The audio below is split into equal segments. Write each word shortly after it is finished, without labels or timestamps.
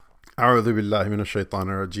أعوذ بالله من الشيطان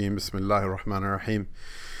الرجيم بسم الله الرحمن الرحيم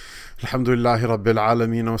الحمد لله رب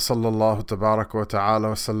العالمين وصلى الله تبارك وتعالى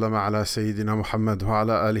وسلم على سيدنا محمد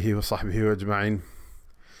وعلى آله وصحبه أجمعين.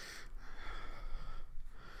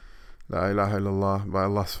 La ilaha illallah. By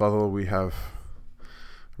Allah's fadl, we have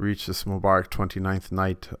reached this Mubarak 29th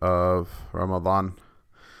night of Ramadan.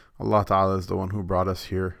 Allah Ta'ala is the one who brought us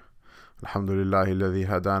here. Alhamdulillah alladhi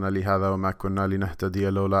hadana li hadha wa ma kunna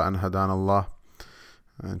linahtadiya lawla an hadana Allah.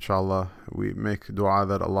 Inshallah, we make dua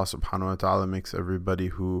that Allah subhanahu wa ta'ala makes everybody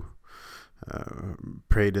who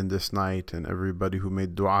prayed in this night, and everybody who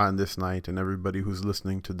made dua in this night, and everybody who's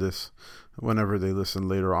listening to this whenever they listen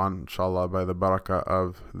later on, inshallah, by the barakah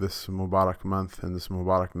of this Mubarak month and this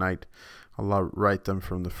Mubarak night, Allah write them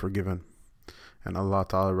from the forgiven, and Allah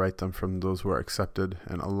ta'ala write them from those who are accepted,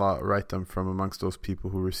 and Allah write them from amongst those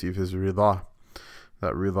people who receive His rida.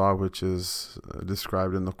 That rida which is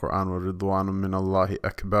described in the Quran, وَرِضْوَانٌ مِّنَ اللَّهِ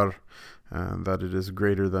أَكْبَرُ, that it is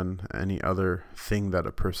greater than any other thing that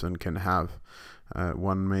a person can have.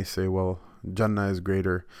 One may say, well, Jannah is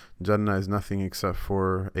greater. Jannah is nothing except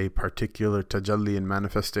for a particular tajalli and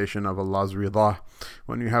manifestation of Allah's rida.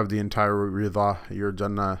 When you have the entire rida, your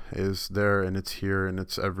Jannah is there and it's here and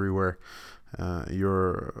it's everywhere.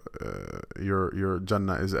 Your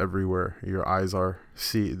Jannah is everywhere. Your eyes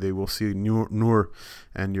they will see nur,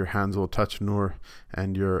 and your hands will touch nur,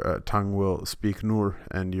 and your tongue will speak nur,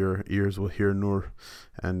 and your ears will hear nur,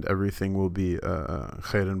 and everything will be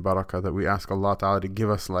khair and barakah. That we ask Allah Ta'ala to give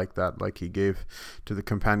us like that, like He gave to the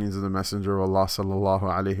companions of the Messenger of Allah Sallallahu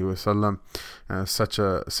Alaihi Wasallam, such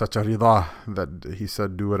a rida that He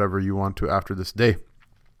said, do whatever you want to after this day,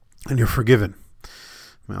 and you're forgiven.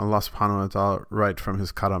 May Allah subhanahu wa ta'ala write from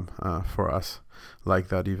His karam for us like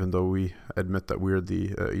that, even though we admit that we're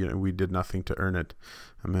we did nothing to earn it.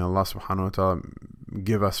 And may Allah subhanahu wa ta'ala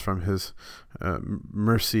give us from His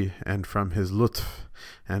mercy and from His lutf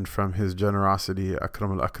and from His generosity,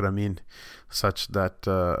 akram al-akramin, such that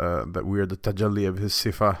that we are the tajalli of His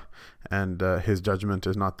sifa, and His judgment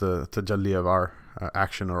is not the tajalli of our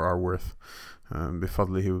action or our worth.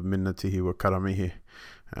 بفضله ومنته وكرمه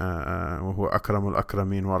وهو أكرم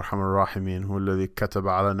الأكرمين وأرحم الراحمين هو الذي كتب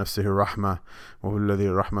على نفسه الرحمة وهو الذي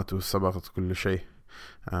رحمته سبقت كل شيء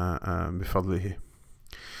بفضله.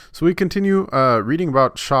 So we continue reading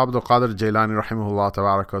about Shah Abd Qadir Jailani rahimahullah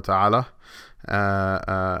tabaraka wa ta'ala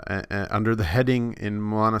under the heading in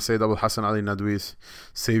Maulana Sayyid Abul Hasan Ali Nadwi's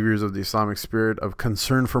Saviors of the Islamic Spirit of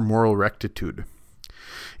concern for moral rectitude.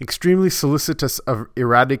 Extremely solicitous of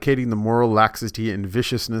eradicating the moral laxity and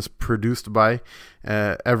viciousness produced by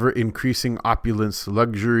ever-increasing opulence,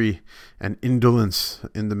 luxury, and indolence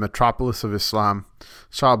in the metropolis of Islam,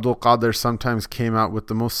 Shah Abdul Qadir sometimes came out with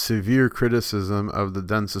the most severe criticism of the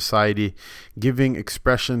then society, giving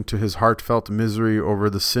expression to his heartfelt misery over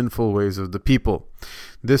the sinful ways of the people.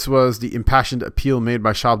 This was the impassioned appeal made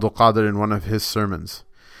by Shah Abdul Qadir in one of his sermons.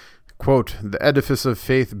 Quote, the edifice of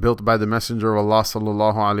faith built by the Messenger of Allah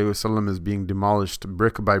sallallahu alaihi wasallam is being demolished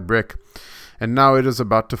brick by brick, and now it is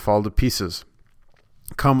about to fall to pieces.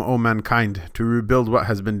 Come, O mankind, to rebuild what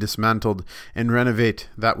has been dismantled and renovate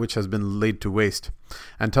that which has been laid to waste.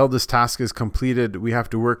 Until this task is completed, we have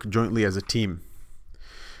to work jointly as a team.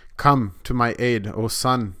 Come to my aid, O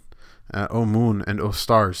sun, O moon, and O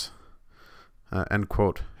stars. End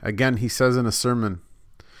quote. Again, he says in a sermon,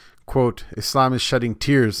 quote, Islam is shedding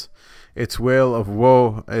tears. Its wail of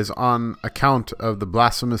woe is on account of the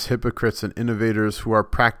blasphemous hypocrites and innovators who are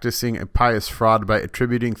practicing a pious fraud by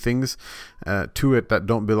attributing things to it that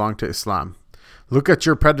don't belong to Islam. Look at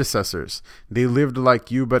your predecessors. They lived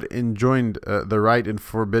like you but enjoined the right and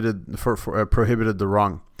prohibited the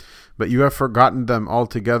wrong. But you have forgotten them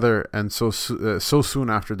altogether, and so soon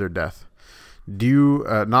after their death. Do you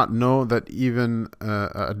not know that even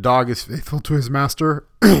a dog is faithful to his master?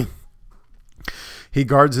 He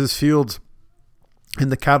guards his fields and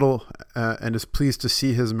the cattle and is pleased to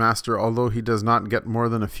see his master, although he does not get more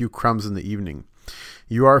than a few crumbs in the evening.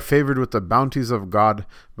 You are favored with the bounties of God,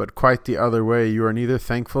 but quite the other way. You are neither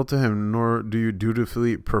thankful to Him nor do you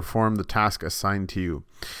dutifully perform the task assigned to you.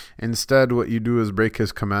 Instead, what you do is break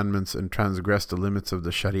His commandments and transgress the limits of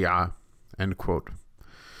the Sharia. End quote.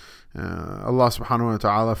 Allah subhanahu wa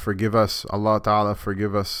ta'ala forgive us. Allah ta'ala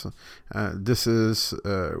forgive us. This is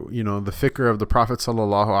the fikr of the Prophet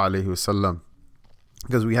sallallahu alaihi wasallam,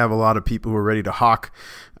 because we have a lot of people who are ready to hawk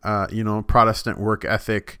Protestant work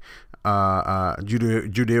ethic,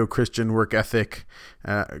 Judeo-Christian work ethic,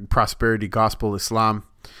 prosperity gospel Islam,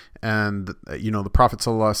 And the Prophet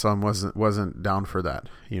ﷺ wasn't down for that.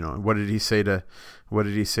 What did he say to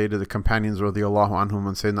the companions radiyallahu anhum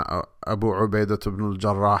when Sayyidina Abu Ubaidah ibn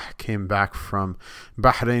al-Jarrah came back from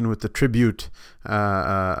Bahrain with the tribute,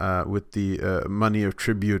 with the money of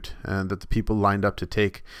tribute that the people lined up to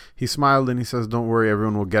take? He smiled and he says, "Don't worry,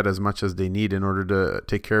 everyone will get as much as they need in order to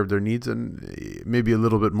take care of their needs, and maybe a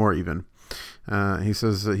little bit more even." He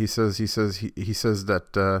says that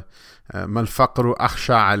mal faqru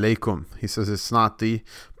akhsha alaykum. He says it's not the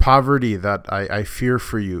poverty that I fear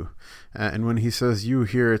for you. And when he says you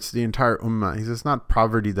here, it's the entire ummah. He says it's not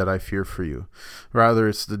poverty that I fear for you. Rather,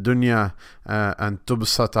 it's the dunya an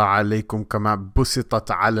tubsata alaykum kama busitat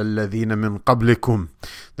ala alladhina min qablikum.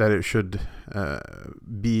 That it should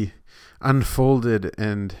be unfolded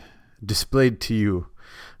and displayed to you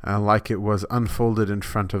like it was unfolded in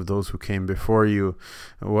front of those who came before you.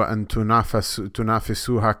 وَأَن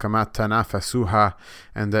تُنَافِسُوهَا كَمَا تَنَافَسُوهَا,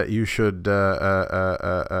 and that you should أَن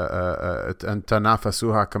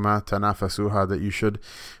تَنَافَسُوهَا كَمَا تَنَافَسُوهَا, that you should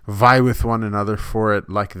vie with one another for it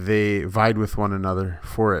like they vied with one another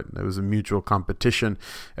for it. It was a mutual competition.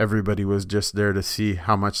 Everybody was just there to see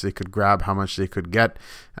how much they could grab, how much they could get,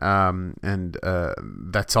 and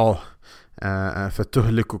that's all.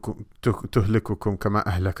 فَتُهْلِكُكُمْ كَمَا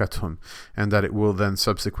أَهْلَكَتْهُمْ, and that it will then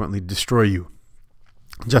subsequently destroy you,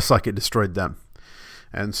 just like it destroyed them.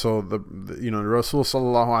 And so the Rasul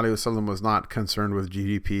sallallahu alaihi wasallam was not concerned with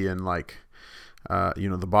GDP and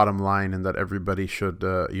the bottom line, and that everybody should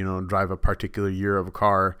drive a particular year of a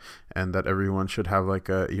car, and that everyone should have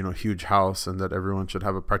a huge house, and that everyone should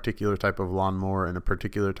have a particular type of lawnmower and a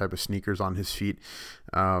particular type of sneakers on his feet.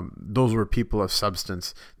 Those were people of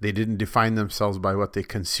substance. They didn't define themselves by what they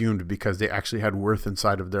consumed, because they actually had worth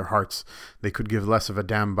inside of their hearts. They could give less of a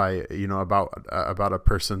damn by about a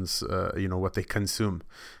person's what they consume.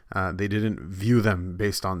 They didn't view them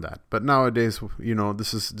based on that. But nowadays,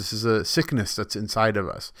 this is a sickness that's inside of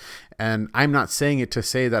us. And I'm not saying it to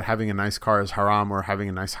say that having a nice car is haram or having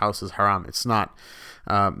a nice house is haram. It's not.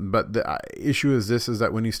 But the issue is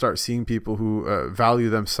that when you start seeing people who value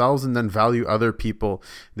themselves and then value other people,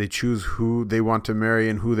 they choose who they want to marry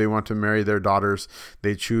and who they want to marry their daughters.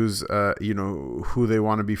 They choose, who they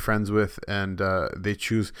want to be friends with, and they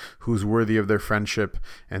choose who's worthy of their friendship,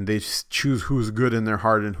 and they choose who's good in their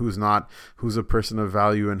heart and who's not, who's a person of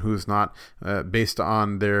value and who's not, based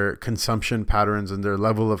on their consumption patterns and their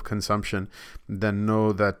level of consumption. Then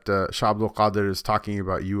know that Shah Abd Qadir is talking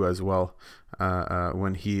about you as well.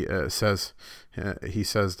 When he says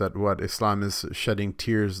that what Islam is shedding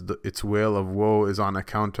tears, its wail of woe is on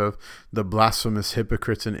account of the blasphemous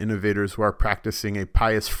hypocrites and innovators who are practicing a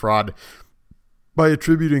pious fraud by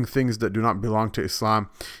attributing things that do not belong to Islam.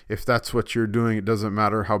 If that's what you're doing, it doesn't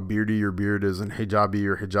matter how beardy your beard is, and hijabi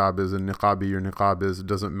your hijab is, and niqabi your niqab is. It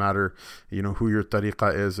doesn't matter, who your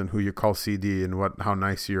tariqa is and who you call CD, and how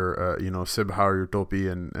nice your, sibha or your topi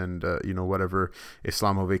and whatever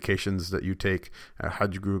Islamo vacations that you take,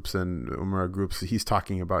 Hajj groups and Umrah groups. He's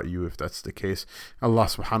talking about you if that's the case. Allah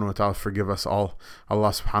subhanahu wa ta'ala forgive us all. Allah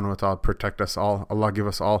subhanahu wa ta'ala protect us all. Allah give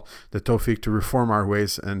us all the tawfiq to reform our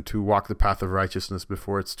ways and to walk the path of righteousness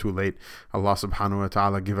before it's too late. Allah subhanahu wa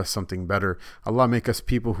ta'ala give us something better. Allah make us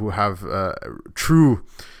people who have true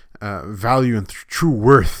value and true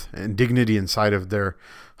worth and dignity inside of their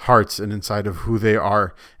hearts and inside of who they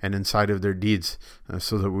are and inside of their deeds,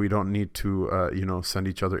 so that we don't need to send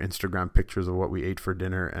each other Instagram pictures of what we ate for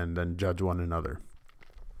dinner and then judge one another.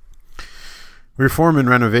 Reform and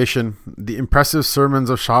renovation. The impressive sermons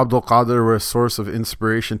of Shah Abd Qadir were a source of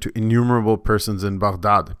inspiration to innumerable persons in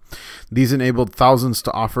Baghdad. These enabled thousands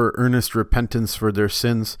to offer earnest repentance for their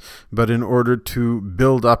sins, but in order to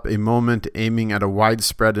build up a movement aiming at a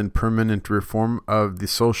widespread and permanent reform of the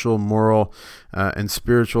social, moral, and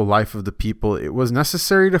spiritual life of the people, it was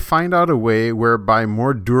necessary to find out a way whereby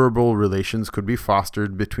more durable relations could be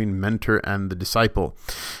fostered between mentor and the disciple.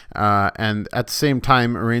 And at the same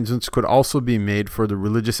time, arrangements could also be made for the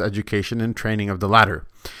religious education and training of the latter.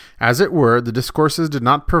 As it were, the discourses did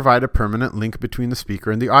not provide a permanent link between the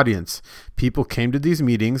speaker and the audience. People came to these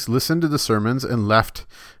meetings, listened to the sermons, and left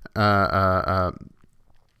to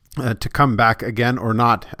come back again or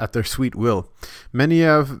not at their sweet will. Many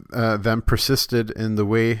of them persisted in the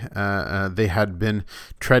way they had been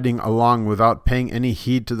treading along without paying any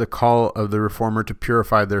heed to the call of the reformer to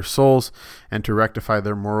purify their souls and to rectify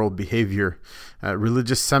their moral behavior.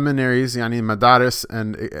 Religious seminaries, yani madaris,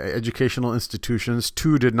 and educational institutions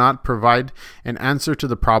too did not provide an answer to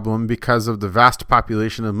the problem because of the vast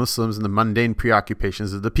population of Muslims and the mundane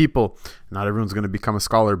preoccupations of the people. Not everyone's going to become a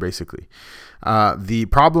scholar, basically. The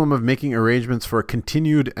problem of making arrangements for a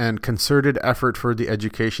continued and concerted effort for the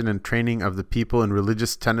education and training of the people in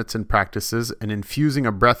religious tenets and practices, and infusing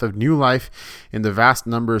a breath of new life in the vast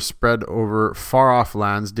numbers spread over far-off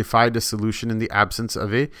lands, defied a solution in the absence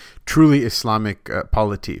of a truly Islamic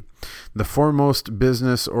polity. The foremost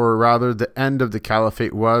business, or rather the end of the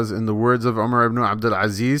caliphate, was, in the words of Umar ibn Abdul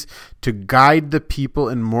Aziz, to guide the people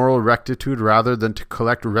in moral rectitude rather than to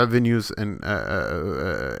collect revenues and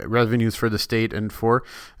revenues for the state and for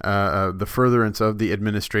the furtherance of the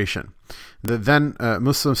administration. The then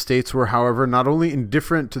Muslim states were, however, not only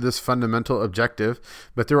indifferent to this fundamental objective,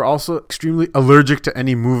 but they were also extremely allergic to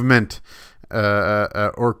any movement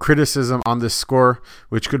or criticism on this score,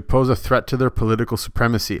 which could pose a threat to their political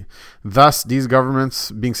supremacy. Thus, these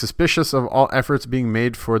governments, being suspicious of all efforts being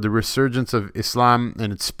made for the resurgence of Islam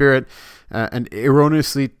and its spirit, and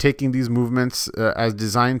erroneously taking these movements as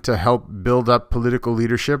designed to help build up political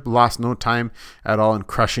leadership, lost no time at all in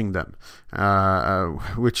crushing them,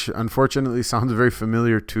 which unfortunately sounds very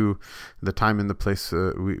familiar to the time and the place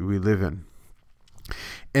we live in.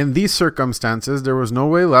 In these circumstances, there was no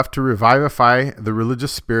way left to revivify the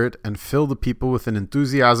religious spirit and fill the people with an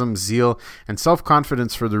enthusiasm, zeal, and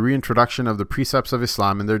self-confidence for the reintroduction of the precepts of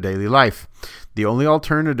Islam in their daily life. The only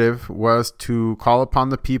alternative was to call upon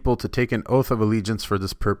the people to take an oath of allegiance for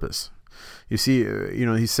this purpose. You see,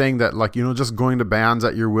 he's saying that, just going to bayans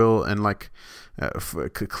at your will and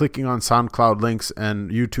clicking on SoundCloud links and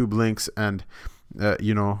YouTube links and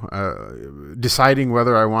deciding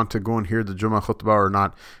whether I want to go and hear the Jummah khutbah or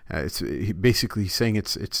not. It's basically saying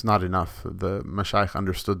it's not enough. The Mashaykh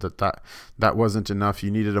understood that wasn't enough.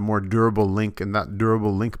 You needed a more durable link, and that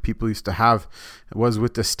durable link people used to have was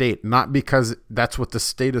with the state, not because that's what the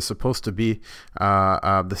state is supposed to be,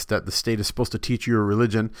 that the state is supposed to teach you a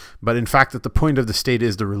religion, but in fact that the point of the state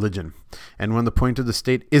is the religion. And when the point of the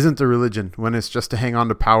state isn't the religion, when it's just to hang on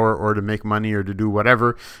to power or to make money or to do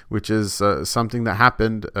whatever, which is something that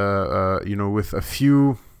happened, with a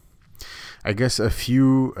few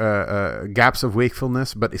gaps of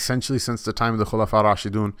wakefulness, but essentially since the time of the Khulafa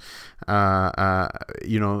Rashidun,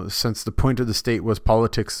 since the point of the state was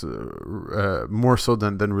politics more so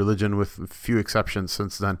than religion, with few exceptions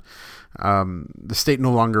since then, the state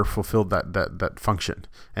no longer fulfilled that function.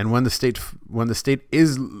 And when the state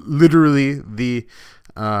is literally the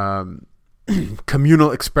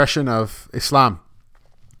communal expression of Islam,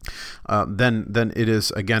 then it is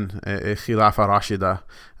again a Khilafa Rashida,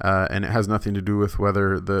 and it has nothing to do with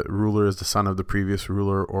whether the ruler is the son of the previous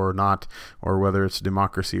ruler or not, or whether it's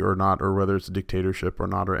democracy or not, or whether it's dictatorship or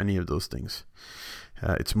not, or any of those things.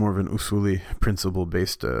 It's more of an usuli,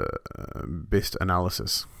 principle-based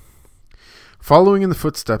analysis. Following in the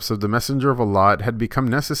footsteps of the Messenger of Allah, it had become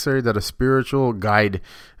necessary that a spiritual guide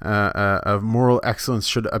of moral excellence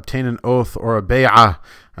should obtain an oath, or a bay'ah,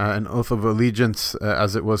 an oath of allegiance,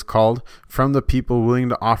 as it was called, from the people willing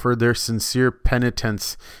to offer their sincere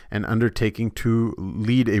penitence and undertaking to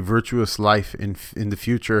lead a virtuous life in the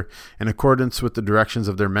future in accordance with the directions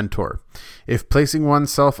of their mentor. If placing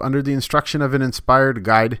oneself under the instruction of an inspired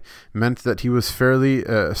guide meant that he was fairly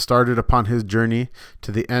started upon his journey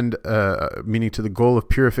to the end, meaning to the goal of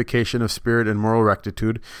purification of spirit and moral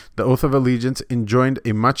rectitude, the oath of allegiance enjoined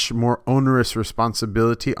a much more onerous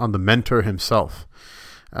responsibility on the mentor himself.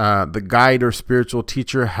 The guide or spiritual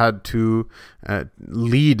teacher had to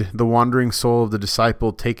lead the wandering soul of the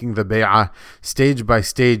disciple, taking the bay'ah stage by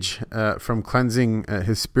stage, from cleansing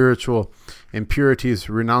his spiritual impurities,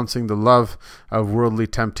 renouncing the love of worldly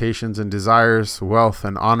temptations and desires, wealth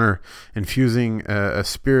and honor, infusing a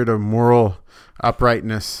spirit of moral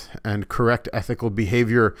uprightness and correct ethical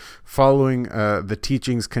behavior, following the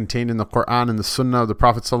teachings contained in the Quran and the Sunnah of the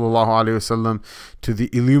Prophet ﷺ, to the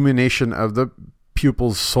illumination of the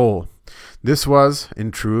pupil's soul. This was,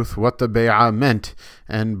 in truth, what the bay'ah meant,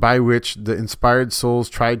 and by which the inspired souls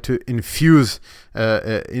tried to infuse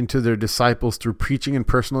into their disciples, through preaching and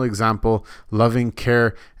personal example, loving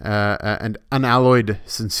care, and unalloyed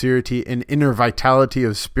sincerity, and inner vitality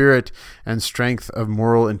of spirit and strength of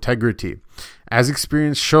moral integrity. As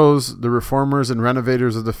experience shows, the reformers and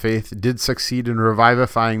renovators of the faith did succeed in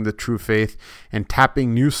revivifying the true faith and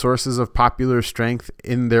tapping new sources of popular strength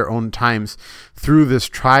in their own times through this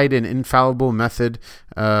tried and infallible method,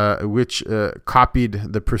 which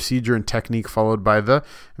copied the procedure and technique followed by the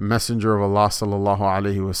Messenger of Allah sallallahu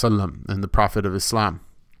alaihi wasallam and the Prophet of Islam.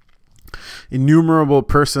 Innumerable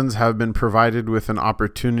persons have been provided with an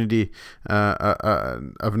opportunity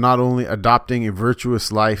of not only adopting a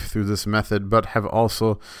virtuous life through this method, but have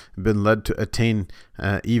also been led to attain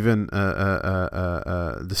even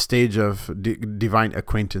the stage of divine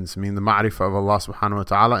acquaintance, I mean the ma'rifah of Allah subhanahu wa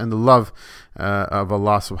ta'ala and the love of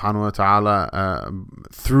Allah subhanahu wa ta'ala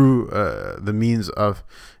through the means of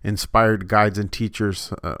inspired guides and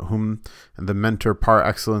teachers, whom the mentor par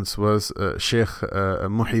excellence was Sheikh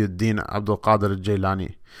Muhyiddin Abdul Qadir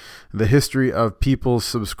al-Jailani. The history of peoples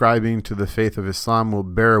subscribing to the faith of Islam will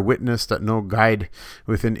bear witness that no guide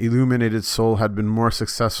with an illuminated soul had been more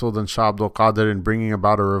successful than Shah Abd al-Qadir in bringing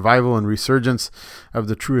about a revival and resurgence of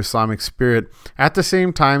the true Islamic spirit. At the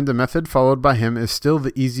same time, the method followed by him is still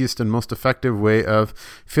the easiest and most effective way of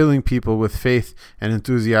filling people with faith and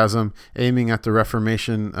enthusiasm, aiming at the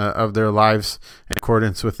reformation of their lives in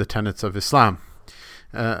accordance with the tenets of Islam.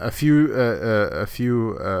 A few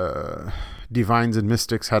divines and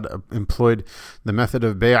mystics had employed the method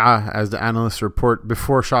of bay'ah, as the analysts report,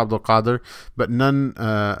 before Shah Abd al-Qadir, but none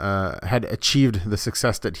had achieved the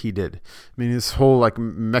success that he did. I mean, this whole like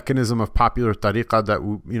mechanism of popular tariqah that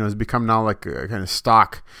has become now like a kind of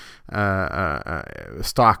stock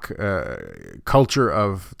culture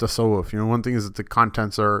of tasawwuf. One thing is that the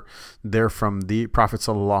contents are there from the Prophet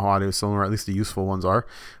sallallahu alaihi wasallam, or at least the useful ones are,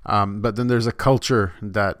 but then there's a culture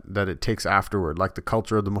that it takes afterward, like the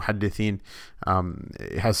culture of the muhaddithin.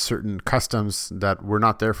 It has certain customs that were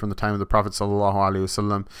not there from the time of the Prophet sallallahu alaihi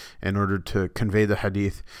wasallam in order to convey the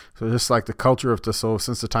hadith. So just like the culture of tasawwuf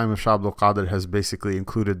since the time of Shah Abd al-Qadir has basically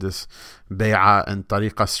included this bay'ah and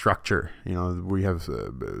tariqah structure. We have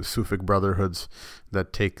Sufic brotherhoods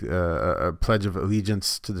that take a pledge of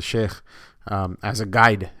allegiance to the sheikh as a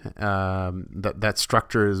guide. That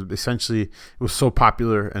structure is essentially, it was so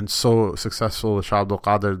popular and so successful with Shah Abd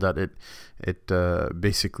al-Qadir that it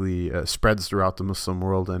basically spreads throughout the Muslim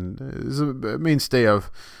world and is a mainstay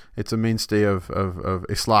of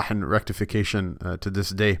islah and rectification to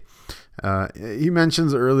this day. He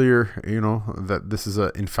mentions earlier, that this is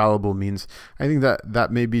an infallible means. I think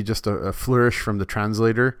that may be just a flourish from the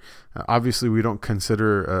translator. Obviously, we don't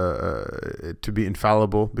consider it to be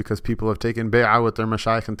infallible because people have taken bay'ah with their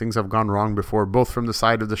mashayikh and things have gone wrong before, both from the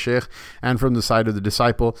side of the sheikh and from the side of the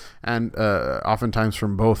disciple, and oftentimes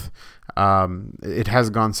from both. It has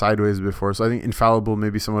gone sideways before, so I think infallible may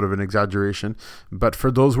be somewhat of an exaggeration. But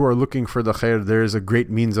for those who are looking for the khair, there is a great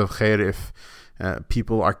means of khair if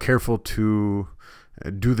people are careful to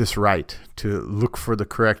do this right, to look for the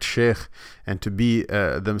correct sheikh and to be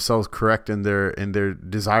themselves correct in their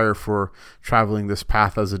desire for traveling this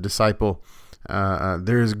path as a disciple.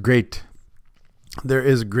 There is great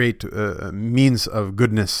means of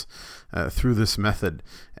goodness through this method.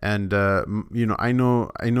 And I know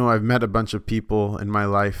I've met a bunch of people in my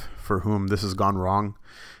life for whom this has gone wrong,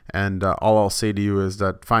 and all I'll say to you is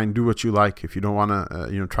that fine, do what you like. If you don't want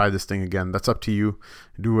to try this thing again, that's up to you.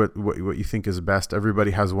 Do what you think is best.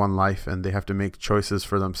 Everybody has one life and they have to make choices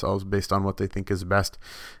for themselves based on what they think is best.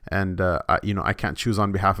 And I can't choose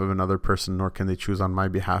on behalf of another person, nor can they choose on my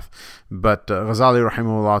behalf. But Ghazali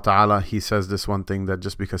rahimahullah ta'ala, he says this one thing, that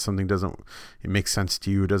just because something doesn't make sense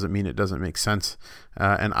to you doesn't mean it doesn't make sense.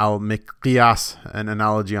 And I'll make qiyas, an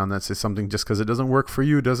analogy on that. Say something just because it doesn't work for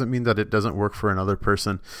you doesn't mean that it doesn't work for another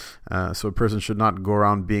person. So a person should not go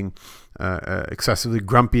around being excessively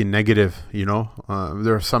grumpy and negative.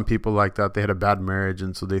 There are some people like that. They had a bad marriage,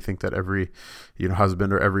 and so they think that every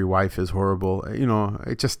husband or every wife is horrible.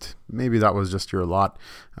 It just, maybe that was just your lot.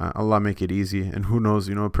 Allah make it easy. And who knows,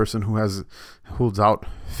 a person who holds out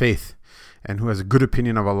faith and who has a good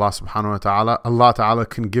opinion of Allah subhanahu wa ta'ala, Allah ta'ala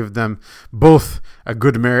can give them both a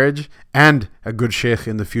good marriage and a good sheikh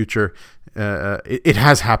in the future. It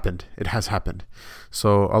has happened.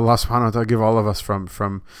 So Allah subhanahu wa ta'ala give all of us from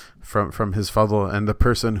his fadl. And the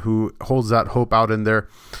person who holds that hope out in their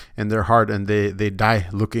heart and they die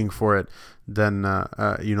looking for it, then Allah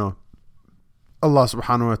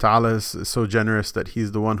subhanahu wa ta'ala is so generous that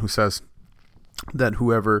he's the one who says that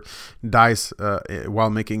whoever dies while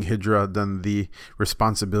making hijrah, then the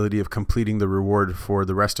responsibility of completing the reward for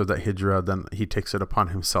the rest of that hijrah, then he takes it upon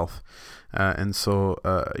himself. And so,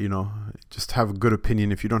 just have a good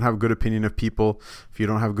opinion. If you don't have a good opinion of people, if you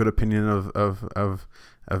don't have a good opinion of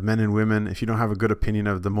men and women, if you don't have a good opinion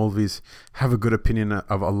of the Maulvis, have a good opinion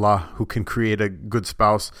of Allah, who can create a good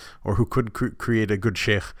spouse, or who could create a good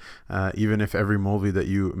sheikh. Even if every Maulvi that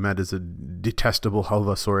you met is a detestable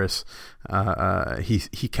halvasaurus,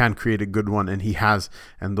 he can create a good one, and he has.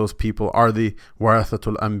 And those people are the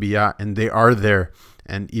warathatul anbiya, and they are there.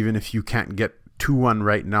 And even if you can't get to one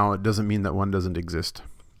right now, it doesn't mean that one doesn't exist.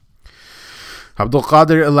 Abdul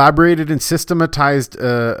Qadir elaborated and systematized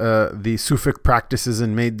the Sufic practices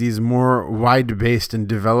and made these more wide-based and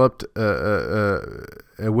developed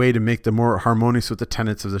a way to make them more harmonious with the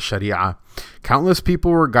tenets of the Sharia. Countless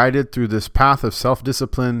people were guided through this path of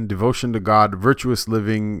self-discipline, devotion to God, virtuous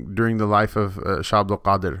living during the life of Shah Abdul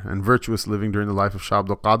Qadir, and virtuous living during the life of Shah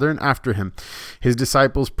Abdul Qadir and after him. His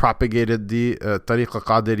disciples propagated the Tariqa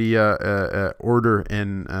Qadiriyya order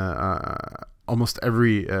in almost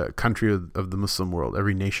every country of the Muslim world,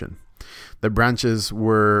 every nation. The branches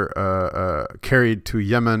were carried to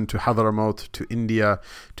Yemen, to Hadramaut, to India,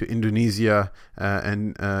 to Indonesia,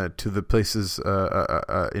 and to the places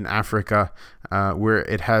in Africa where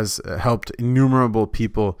it has helped innumerable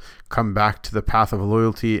people come back to the path of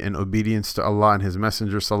loyalty and obedience to Allah and His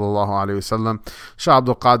Messenger sallallahu alaihi wasallam. Shah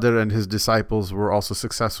Abdul Qadir and his disciples were also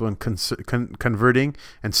successful in converting,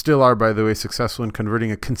 and still are, by the way, successful in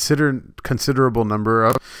converting a considerable number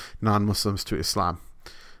of non-Muslims to Islam.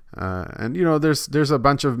 And there's a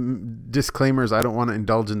bunch of disclaimers. I don't want to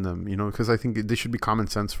indulge in them, because I think they should be common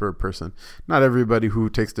sense for a person. Not everybody who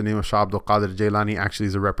takes the name of Shah Abdul Qadir Jailani actually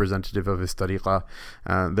is a representative of his tariqah.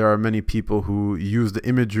 There are many people who use the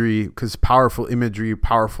imagery, because powerful imagery,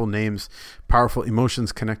 powerful names, powerful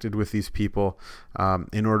emotions connected with these people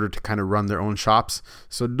in order to kind of run their own shops.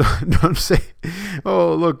 So don't say,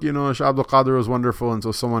 oh, look, Shah Abdul Qadir was wonderful, and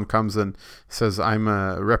so someone comes and says, I'm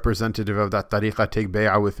a representative of that tariqah, take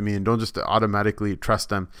bay'ah with me, and don't just automatically trust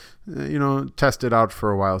them. Test it out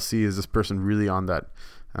for a while, see, is this person really on that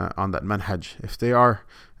manhaj? If they are,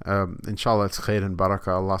 inshallah, it's khair and barakah.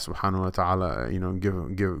 Allah subhanahu wa ta'ala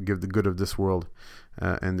give the good of this world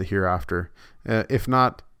and the hereafter. If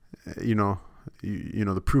not, the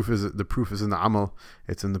proof is in the amal,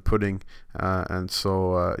 it's in the pudding, and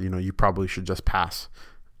so you probably should just pass.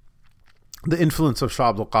 The influence of Shah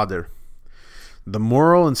Abdul Qadir. The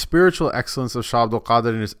moral and spiritual excellence of Shah Abdul Qadir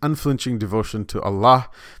and his unflinching devotion to Allah,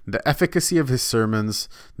 the efficacy of his sermons,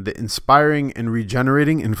 the inspiring and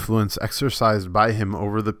regenerating influence exercised by him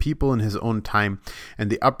over the people in his own time, and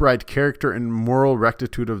the upright character and moral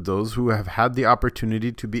rectitude of those who have had the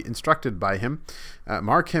opportunity to be instructed by him,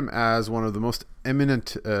 mark him as one of the most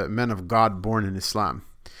eminent men of God born in Islam.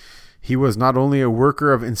 He was not only a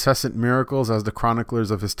worker of incessant miracles, as the chroniclers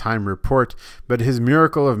of his time report, but his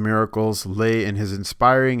miracle of miracles lay in his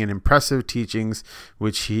inspiring and impressive teachings,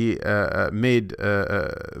 which he made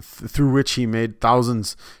through which he made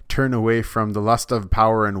thousands turn away from the lust of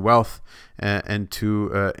power and wealth, and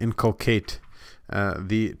to inculcate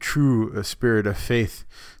the true spirit of faith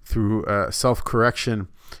through self-correction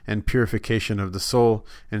and purification of the soul.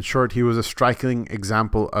 In short, he was a striking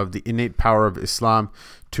example of the innate power of Islam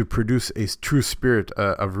to produce a true spirit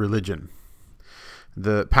of religion.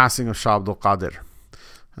 The passing of Shah Abdul Qadir,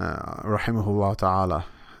 rahimahullah ta'ala.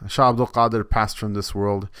 Shah Abdul Qadir passed from this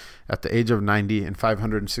world at the age of 90 in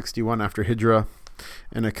 561 after Hijrah.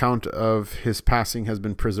 An account of his passing has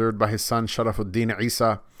been preserved by his son Sharafuddin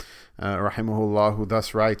Isa, rahimahullah, who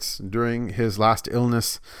thus writes, during his last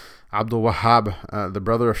illness, Abdul Wahhab, the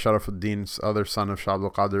brother of Sharafuddin's other son of Shah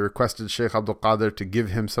Abdul Qadir, requested Sheikh Abdul Qadir to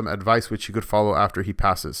give him some advice which he could follow after he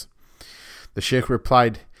passes. The Sheikh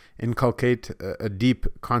replied, inculcate a deep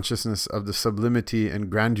consciousness of the sublimity and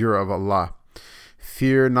grandeur of Allah.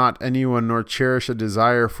 Fear not anyone nor cherish a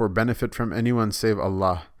desire for benefit from anyone save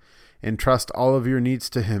Allah. Entrust all of your needs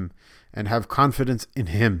to Him and have confidence in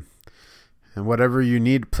Him. And whatever you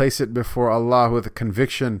need, place it before Allah with a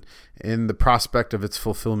conviction in the prospect of its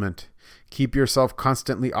fulfillment. Keep yourself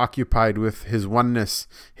constantly occupied with His oneness,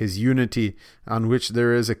 His unity, on which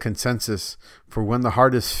there is a consensus. For when the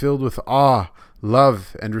heart is filled with awe,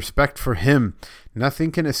 love, and respect for Him,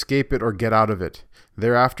 nothing can escape it or get out of it.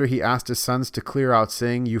 Thereafter he asked his sons to clear out,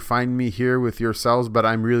 saying, you find me here with yourselves, but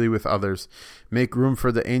I'm really with others. Make room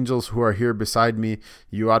for the angels who are here beside me.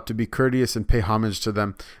 You ought to be courteous and pay homage to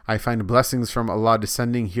them. I find blessings from Allah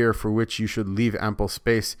descending here for which you should leave ample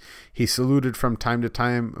space. He saluted from time to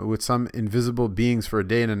time with some invisible beings for a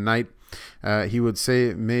day and a night. He would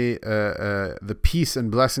say, may the peace and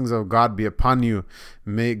blessings of God be upon you.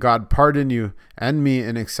 May God pardon you and me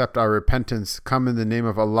and accept our repentance. Come in the name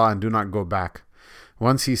of Allah and do not go back.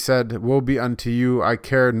 Once he said, woe be unto you, I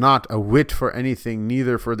care not a whit for anything,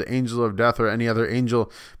 neither for the angel of death or any other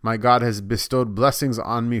angel. My God has bestowed blessings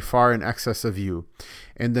on me far in excess of you.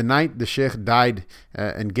 In the night the Shaykh died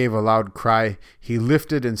and gave a loud cry. He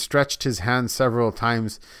lifted and stretched his hands several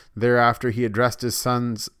times. Thereafter he addressed his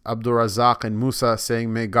sons Abdul Razak and Musa,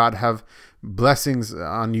 saying, may God have blessings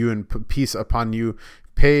on you and peace upon you.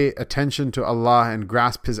 Pay attention to Allah and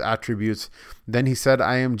grasp His attributes. Then he said,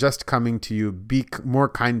 I am just coming to you. Be more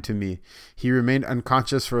kind to me. He remained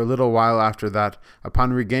unconscious for a little while after that.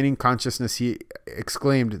 Upon regaining consciousness, he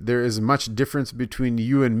exclaimed, there is much difference between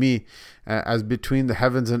you and me, as between the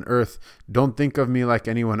heavens and earth. Don't think of me like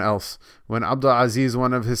anyone else. When Abdul Aziz,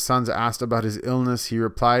 one of his sons, asked about his illness, he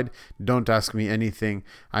replied, don't ask me anything.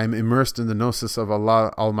 I am immersed in the gnosis of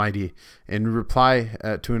Allah Almighty. In reply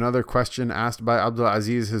to another question asked by Abdul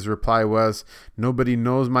Aziz, his reply was, nobody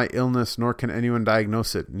knows my illness, nor can anyone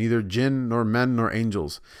diagnose it, neither jinn, nor men, nor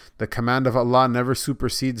angels. The command of Allah never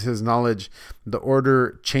supersedes his knowledge. The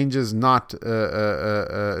order changes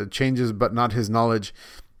but not his knowledge.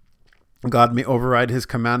 God may override his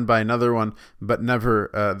command by another one, but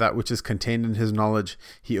never that which is contained in his knowledge.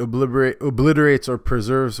 He obliterates or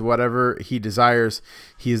preserves whatever he desires.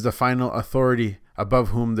 He is the final authority, above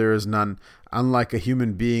whom there is none. Unlike a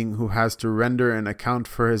human being who has to render an account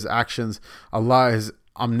for his actions, Allah is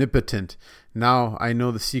omnipotent. Now I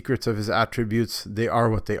know the secrets of his attributes. They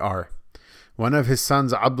are what they are. One of his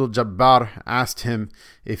sons, Abdul Jabbar, asked him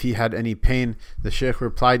if he had any pain. The Shaykh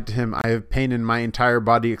replied to him, I have pain in my entire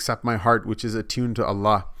body except my heart, which is attuned to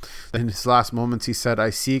Allah. In his last moments he said,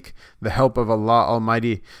 I seek the help of Allah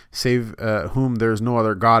Almighty, save whom there is no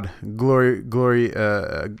other God. Glory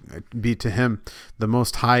be to him, the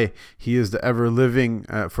Most High. He is the ever-living,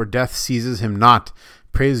 for death seizes him not.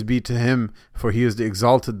 Praise be to him, for he is the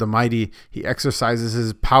exalted, the mighty. He exercises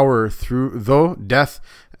his power through the death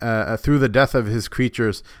of his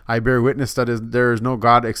creatures. I bear witness that there is no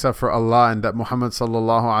God except for Allah, and that Muhammad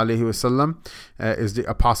sallallahu alaihi wasallam is the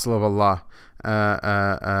apostle of Allah.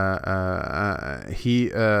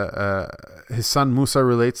 His son Musa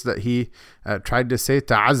relates that he tried to say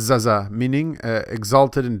ta'azzaza, meaning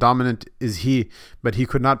exalted and dominant is he, but he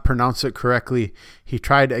could not pronounce it correctly. He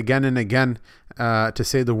tried again and again to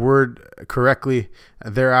say the word correctly.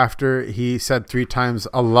 Thereafter he said 3 times,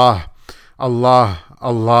 Allah, Allah,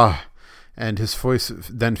 Allah, and his voice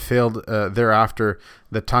then failed thereafter.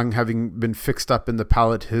 The tongue having been fixed up in the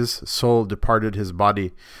palate, his soul departed his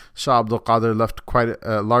body. Shah Abdul Qadir left quite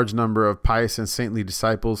a large number of pious and saintly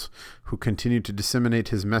disciples who continued to disseminate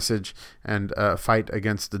his message and fight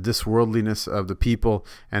against the disworldliness of the people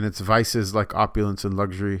and its vices like opulence and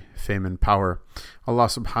luxury, fame and power. Allah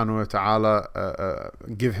subhanahu wa ta'ala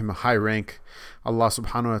give him a high rank. Allah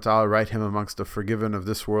subhanahu wa ta'ala write him amongst the forgiven of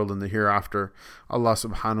this world and the hereafter. Allah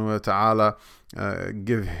subhanahu wa ta'ala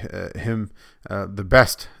give him the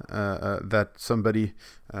best that somebody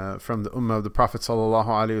from the ummah of the Prophet sallallahu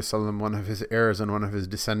alaihi wasallam, one of his heirs and one of his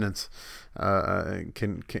descendants,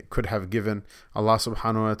 could have given. Allah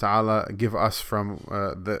subhanahu wa ta'ala give us from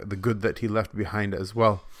the good that he left behind as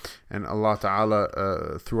well, and Allah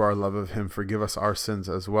ta'ala through our love of him forgive us our sins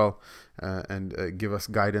as well, and give us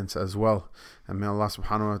guidance as well. And may Allah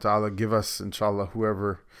subhanahu wa ta'ala give us, inshallah,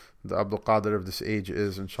 whoever the Abdul Qadir of this age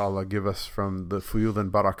is, inshallah, give us from the fuyud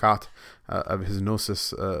and barakat of his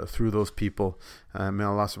gnosis through those people. May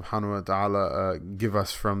Allah subhanahu wa ta'ala give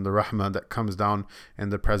us from the rahmah that comes down in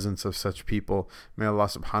the presence of such people. May Allah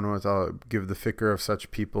subhanahu wa ta'ala give the fikr of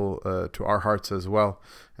such people to our hearts as well.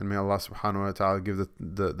 And may Allah subhanahu wa ta'ala give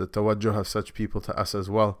the tawajjuh of such people to us as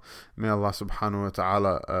well. May Allah subhanahu wa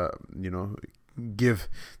ta'ala give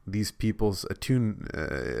these people's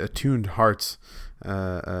attuned hearts,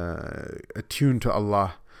 attuned to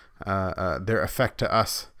Allah, their effect to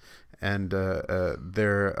us, and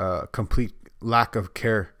their complete lack of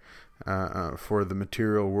care for the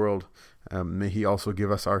material world. May He also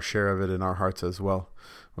give us our share of it in our hearts as well.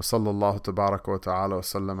 وصلى الله تبارك وتعالى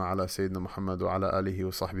وسلم على سيدنا محمد وعلى آله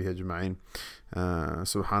وصحبه أجمعين.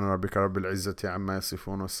 سبحان ربك رب العزة عما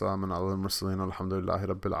يصفون والسلام على المرسلين والحمد لله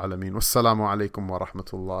رب العالمين والسلام عليكم ورحمة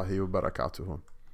الله وبركاته.